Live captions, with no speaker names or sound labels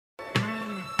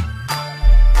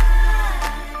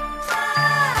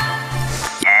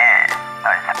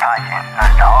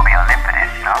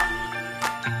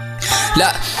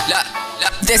Look,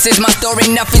 this is my story,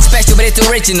 nothing special, but it's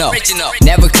original.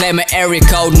 Never claim an area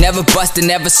code, never busted,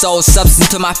 never sold substance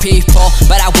to my people.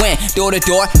 But I went door to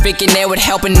door, thinking they would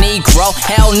help a Negro.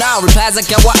 Hell no, replies I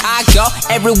get where I go,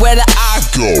 everywhere that I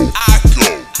go.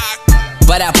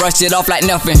 But I brushed it off like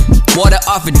nothing. Water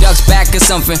off a duck's back or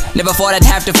something. Never thought I'd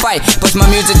have to fight. Push my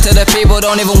music to the people,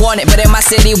 don't even want it. But in my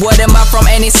city, what am I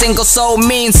from? Any single soul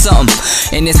means something.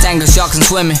 In this tangle, sharks and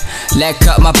swimming. Let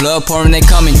cut my blood pouring, they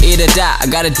coming. Eat or die, I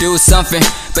gotta do something.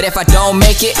 But if I don't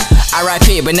make it,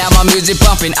 R.I.P. But now my music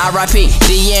bumping, R.I.P.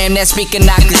 DM that speaker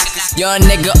knockers. Young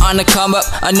nigga on the come up,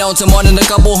 unknown to more than a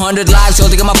couple hundred lives.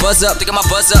 So to get my buzz up,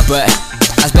 But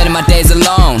I'm spending my days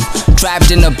alone,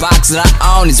 trapped in the box that I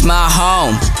own, it's my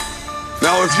home.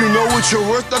 Now if you know what you're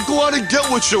worth, now go out and get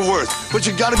what you're worth. But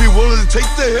you gotta be willing to take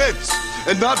the hits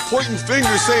and not pointing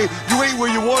fingers saying you ain't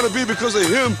where you wanna be because of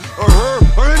him or her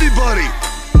or anybody.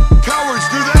 Cowards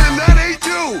do that and that ain't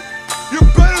you. You're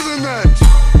better than that.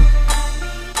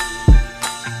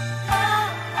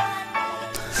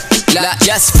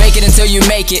 Just fake it until you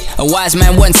make it. A wise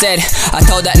man once said, I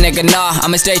told that nigga nah,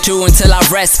 I'ma stay true until I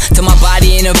rest. Till my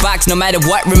body in a box, no matter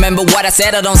what. Remember what I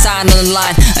said, I don't sign on the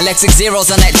line unless 6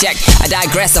 zeros on that check. I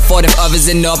digress, I thought of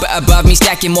others in orbit above me,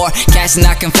 stacking more cash than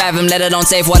I can fathom. Let it on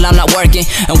safe while I'm not working.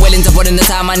 I'm willing to put in the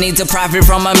time I need to profit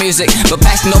from my music, but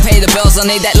passion don't pay the bills, I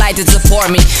need that light to support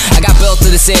me. I got built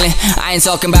to the ceiling, I ain't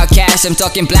talking about cash, I'm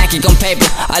talking black ink on paper.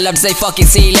 I love to say fucking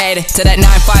see you later. To that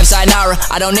 9-5 sayonara,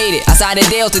 I don't need it, I signed a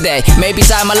deal today. Maybe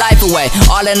sign my life away.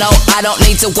 All I know, I don't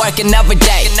need to work another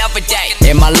day.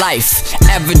 In my life,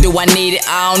 ever do I need it?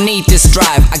 I don't need this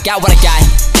drive. I got what I got.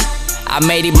 I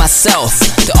made it myself.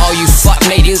 To all you fuck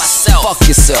niggas, fuck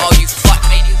yourself.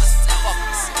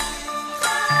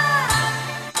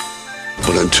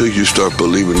 But until you start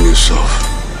believing in yourself,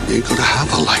 you ain't gonna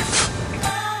have a life.